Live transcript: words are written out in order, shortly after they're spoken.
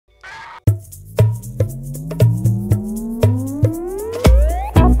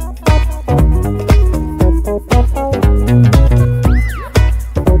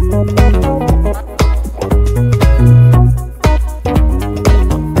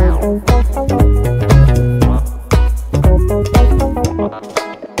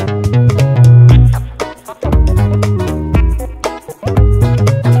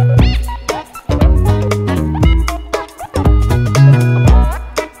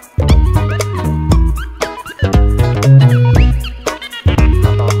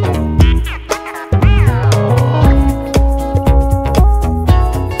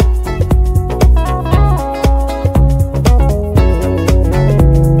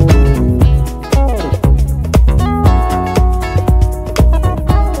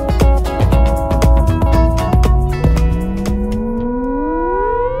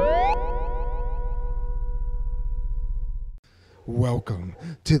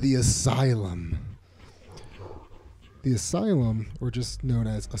the Asylum. The Asylum, or just known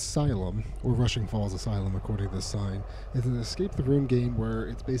as Asylum, or Rushing Falls Asylum according to this sign, is an escape the room game where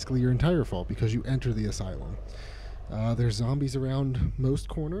it's basically your entire fault because you enter the asylum. There's zombies around most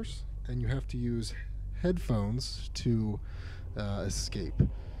corners, and you have to use headphones to escape.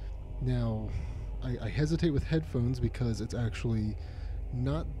 Now, I hesitate with headphones because it's actually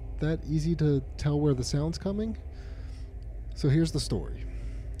not that easy to tell where the sound's coming. So here's the story.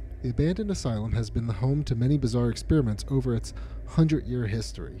 The abandoned asylum has been the home to many bizarre experiments over its 100-year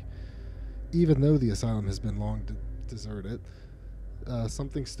history. Even though the asylum has been long deserted,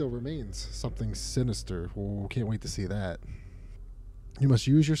 something still remains, something sinister. Oh, can't wait to see that. You must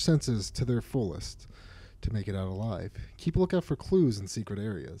use your senses to their fullest to make it out alive. Keep a lookout for clues in secret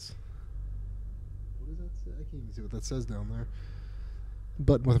areas. What does that say? I can't even see what that says down there.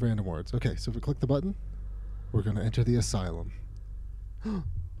 Button with random words. Okay, so if we click the button, we're going to enter the asylum.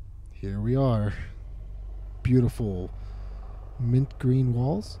 Here we are. Beautiful mint green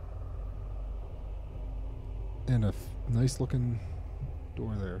walls. And a nice looking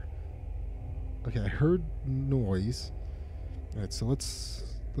door there. Okay, I heard noise. Alright, so let's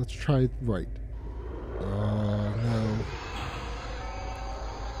try right. Oh no.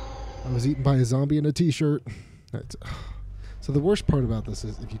 I was eaten by a zombie in a t-shirt. Right, so the worst part about this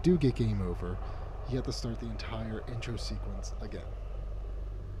is if you do get game over, you have to start the entire intro sequence again.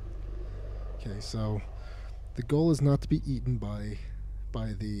 Okay, so the goal is not to be eaten by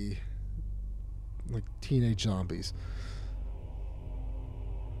the like teenage zombies.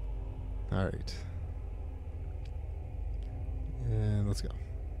 All right, and let's go.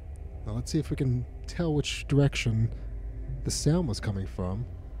 Now let's see if we can tell which direction the sound was coming from,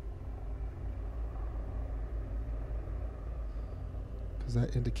 because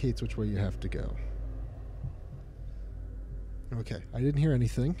that indicates which way you have to go. Okay, I didn't hear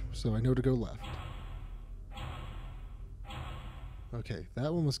anything, so I know to go left. Okay,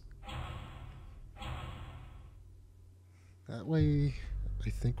 that one was... That way, I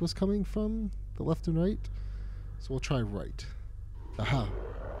think, was coming from the left and right. So we'll try right. Aha!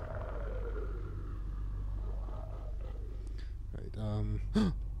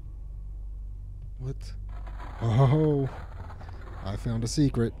 Right, What? Oh! I found a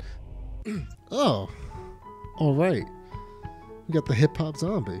secret. Oh! Alright. We got the hip-hop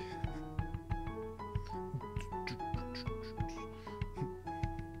zombie.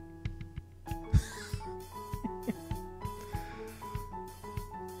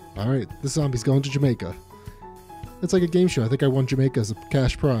 Alright, this zombie's going to Jamaica. It's like a game show. I think I won Jamaica as a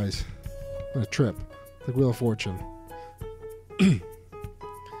cash prize. On a trip. Like Wheel of Fortune.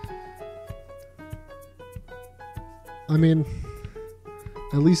 I mean,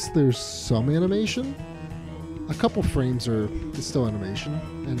 at least there's some animation. A couple frames are still animation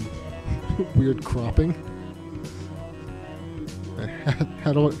and weird cropping.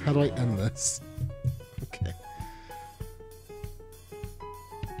 How do I end this? Okay.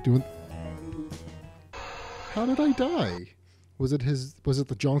 How did I die? Was it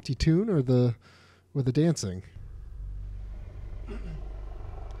the jaunty tune or the dancing?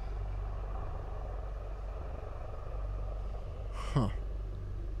 Huh.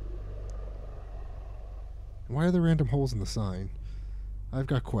 Why are there random holes in the sign? I've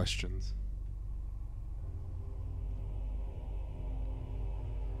got questions.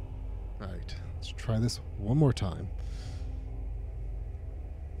 Alright, let's try this one more time.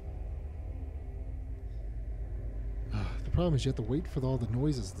 The problem is you have to wait for all the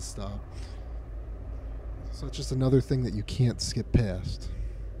noises to stop. So that's just another thing that you can't skip past.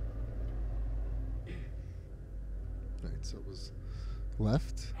 Alright, so it was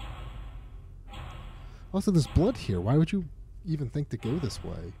left. Also, there's blood here. Why would you even think to go this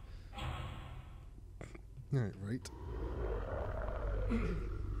way? Alright, right.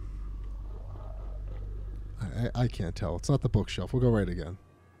 I can't tell. It's not the bookshelf. We'll go right again.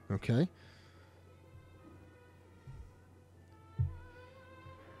 Okay?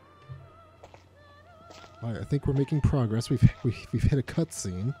 Alright, I think we're making progress. We've hit a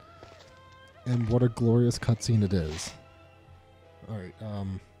cutscene. And what a glorious cutscene it is. Alright,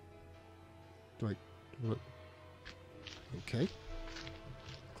 what? Okay.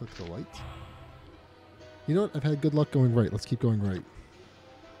 Click the light. You know what? I've had good luck going right. Let's keep going right.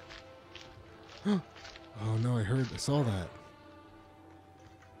 Oh no, I saw that.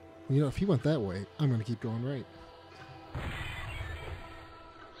 You know, if he went that way, I'm going to keep going right.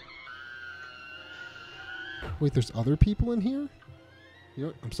 Wait, there's other people in here? You know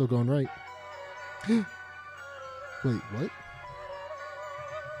what? I'm still going right. Wait, what?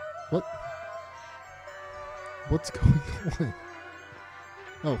 What? What's going on?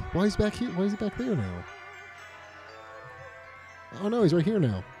 Oh, why is he back here? Why is he back there now? Oh no, he's right here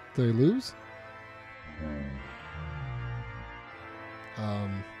now. Did I lose?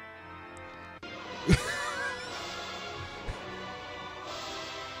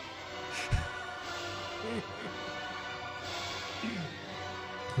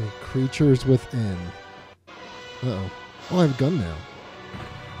 Okay, creatures within. Uh-oh. Oh, I have a gun now.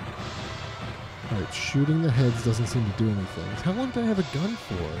 Alright, shooting the heads doesn't seem to do anything. How long did I have a gun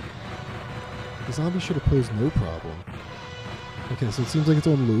for? The zombie should have posed no problem. Okay, so it seems like it's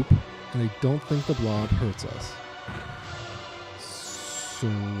on loop, and I don't think the blob hurts us. So...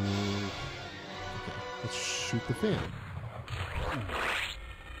 Okay, let's shoot the fan.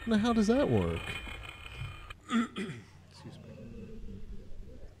 Now, how does that work? Excuse me.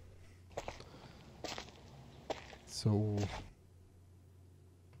 So...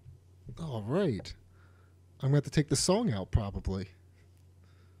 All right. I'm going to have to take the song out, probably.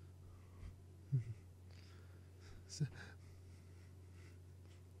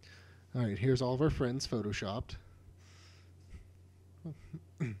 All right, here's all of our friends photoshopped.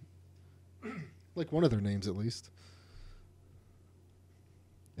 Like one of their names, at least.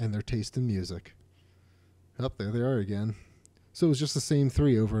 And their taste in music. Up there they are again. So it was just the same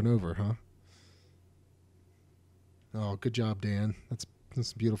three over and over, huh? Oh, good job, Dan.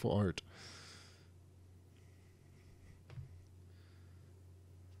 That's beautiful art.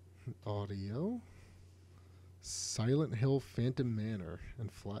 Audio. Silent Hill Phantom Manor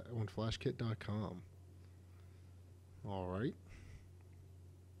and on flashkit.com. All right.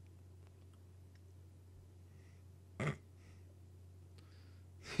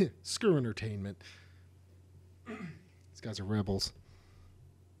 Screw entertainment. These guys are rebels.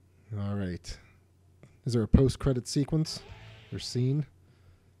 All right. Is there a post-credit sequence or scene?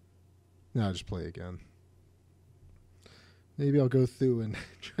 No, I'll just play again. Maybe I'll go through and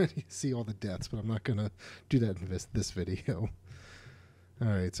try to see all the deaths, but I'm not going to do that in this video. All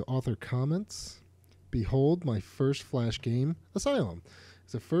right, so author comments. Behold, my first Flash game, Asylum.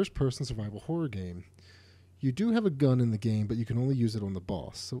 It's a first-person survival horror game. You do have a gun in the game, but you can only use it on the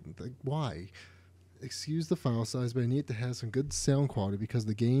boss. So, like, why? Excuse the file size, but I need it to have some good sound quality because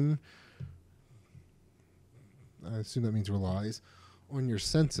the game, I assume that means relies, on your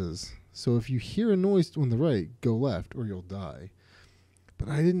senses. So if you hear a noise on the right, go left or you'll die. But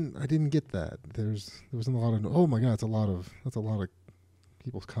I didn't get that. There wasn't a lot of oh my god, that's a lot of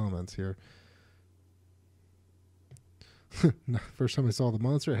people's comments here. First time I saw the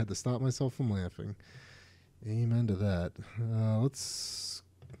monster, I had to stop myself from laughing. Amen to that. Let's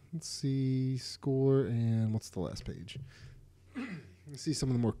see score and what's the last page? Let's see some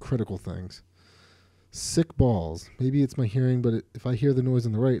of the more critical things. Sick balls. Maybe it's my hearing, but if I hear the noise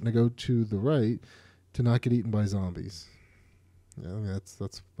on the right and I go to the right, to not get eaten by zombies. Yeah, I mean,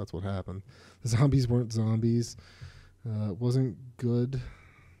 that's what happened. The zombies weren't zombies. It wasn't good.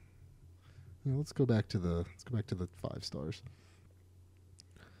 You know, let's go back to the 5 stars.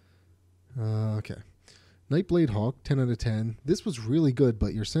 Okay. Nightblade Hawk, 10 out of 10. This was really good,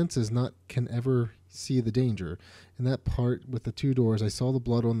 but your senses can ever see the danger. In that part with the 2 doors, I saw the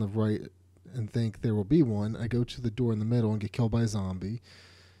blood on the right and think there will be one. I go to the door in the middle and get killed by a zombie.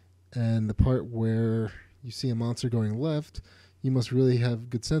 And the part where you see a monster going left, you must really have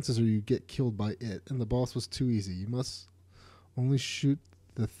good senses or you get killed by it. And the boss was too easy. You must only shoot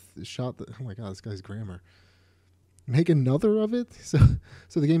the shot that... Oh my god, this guy's grammar. Make another of it? So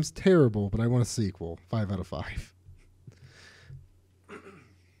the game's terrible, but I want a sequel. 5 out of 5.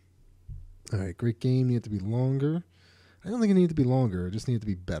 All right, great game. Need it to be longer. I don't think it needed to be longer. It just needed to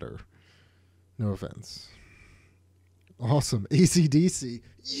be better. No offense. Awesome. AC/DC.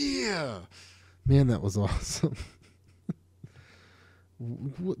 Yeah! Man, that was awesome.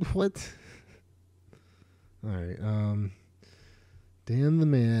 What? All right. Dan the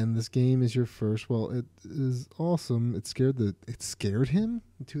Man, this game is your first. Well, it is awesome. It scared him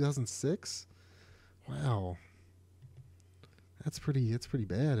in 2006? Wow. That's pretty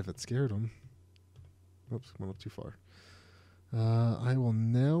bad if it scared him. Oops, went up too far. I will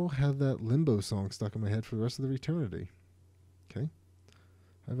now have that Limbo song stuck in my head for the rest of the eternity. Okay.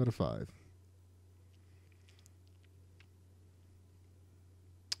 5 out of 5.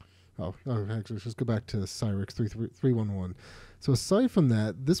 Oh, actually, let's just go back to Cyrix 311. So aside from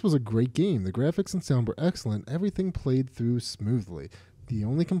that, this was a great game. The graphics and sound were excellent. Everything played through smoothly. The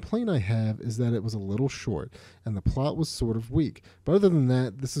only complaint I have is that it was a little short, and the plot was sort of weak. But other than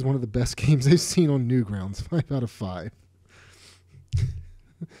that, this is one of the best games I've seen on Newgrounds. 5 out of 5.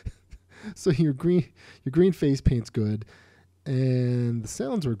 So your green face paint's good, and the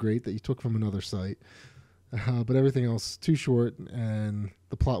sounds were great that you took from another site. But everything else too short, and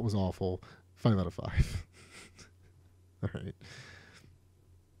the plot was awful. 5 out of 5. All right.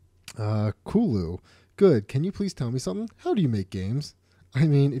 Kulu. Good. Can you please tell me something? How do you make games? I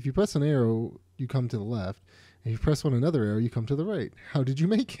mean, if you press an arrow, you come to the left. If you press another arrow, you come to the right. How did you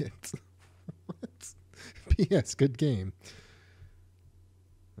make it? What? P.S. Good game.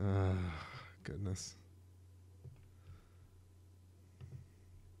 Goodness.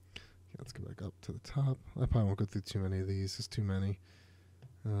 Let's go back up to the top. I probably won't go through too many of these. There's too many.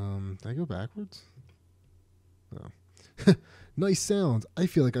 Did I go backwards? No. Nice sounds. I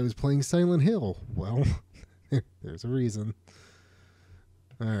feel like I was playing Silent Hill. Well, there's a reason.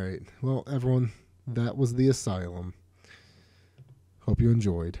 All right. Well, everyone, that was the Asylum. Hope you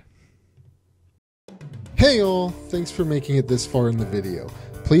enjoyed. Hey all! Thanks for making it this far in the video.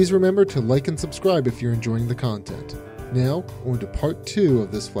 Please remember to like and subscribe if you're enjoying the content. Now, on to part 2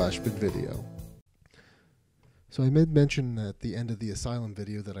 of this Flashbin video. So I made mention at the end of the Asylum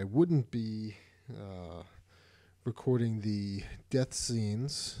video that I wouldn't be recording the death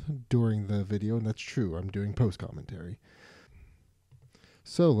scenes during the video, and that's true. I'm doing post-commentary.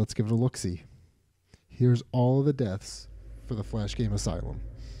 So let's give it a look-see. Here's all of the deaths for the Flash game Asylum.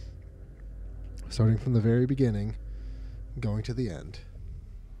 Starting from the very beginning, going to the end.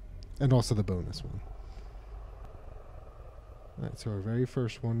 And also the bonus one. Alright, so our very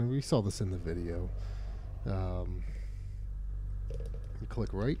first one, and we saw this in the video. You click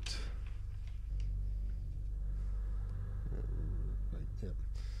right. Right, yep.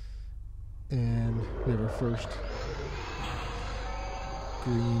 And we have our first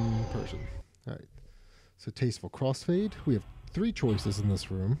green person. Alright. So tasteful crossfade. We have 3 choices in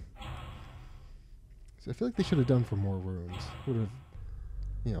this room. So I feel like they should have done for more rooms. Would have,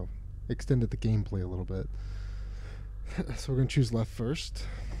 you know, extended the gameplay a little bit. So we're going to choose left first.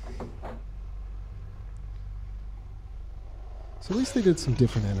 So at least they did some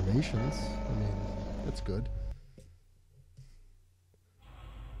different animations. I mean, that's good.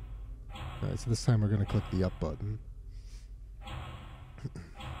 Alright, so this time we're going to click the up button.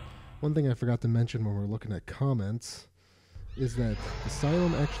 One thing I forgot to mention when we were looking at comments is that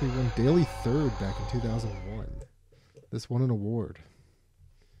Asylum actually won Daily 3rd back in 2001. This won an award.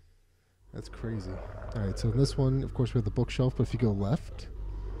 That's crazy. Alright, so in this one, of course, we have the bookshelf, but if you go left,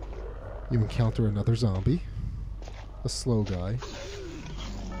 you encounter another zombie. A slow guy.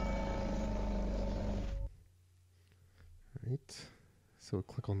 Alright, so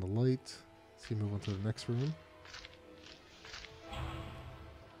click on the light. So you move on to the next room.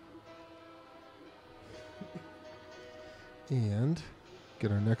 And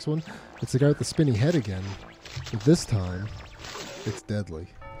get our next one. It's the guy with the spinny head again, but this time, it's deadly.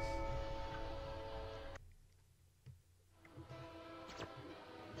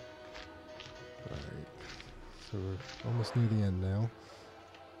 So we're almost near the end now.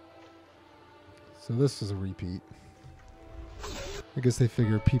 So this is a repeat. I guess they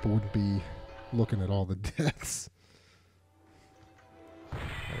figured people wouldn't be looking at all the deaths.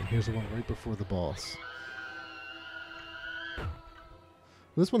 And here's the one right before the boss.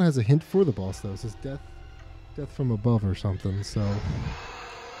 This one has a hint for the boss though. It says death from above or something, so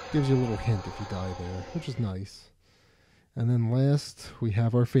gives you a little hint if you die there, which is nice. And then last we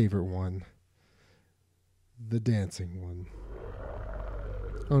have our favorite one. The dancing one.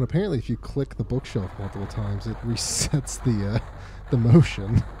 Oh, and apparently if you click the bookshelf multiple times, it resets the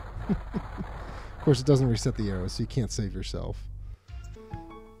motion. Of course, it doesn't reset the arrows, so you can't save yourself.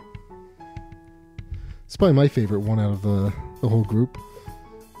 It's probably my favorite one out of the whole group.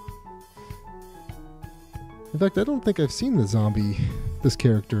 In fact, I don't think I've seen this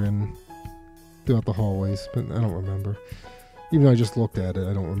character throughout the hallways, but I don't remember. Even though I just looked at it,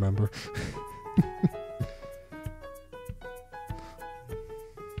 I don't remember.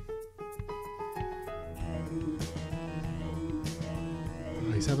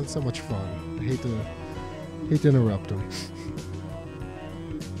 He's having so much fun. I hate to interrupt him.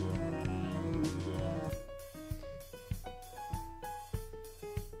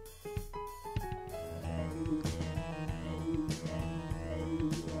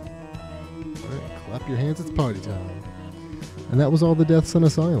 Alright, clap your hands, it's party time. And that was all the deaths in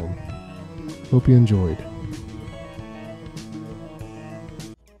Asylum. Hope you enjoyed.